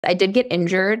I did get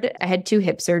injured. I had 2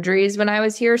 hip surgeries when I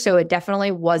was here. So it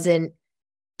definitely wasn't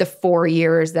the 4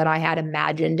 years that I had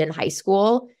imagined in high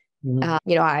school. Mhm.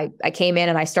 I came in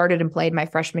and I started and played my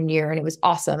freshman year and it was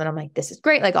awesome. And I'm like, this is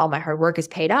great. Like all my hard work is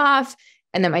paid off.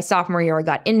 And then my sophomore year, I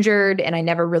got injured and I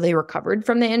never really recovered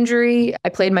from the injury.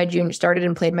 Started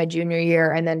and played my junior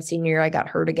year. And then senior year, I got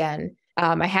hurt again.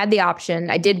 I had the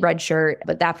option. I did redshirt,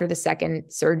 but after the second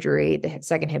surgery, the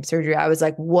second hip surgery, I was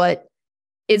like, what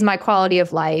is my quality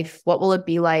of life? What will it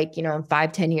be like, in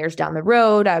 5, 10 years down the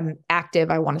road? I'm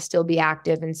active. I want to still be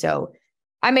active. And so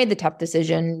I made the tough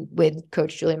decision with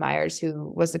Coach Julie Myers,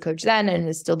 who was the coach then and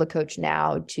is still the coach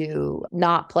now, to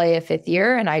not play a 5th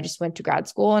year. And I just went to grad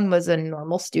school and was a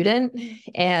normal student.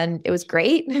 And it was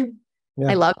great. I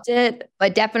Yeah. loved it,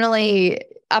 but definitely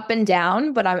up and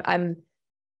down. But I'm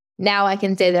now I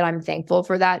can say that I'm thankful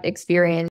for that experience.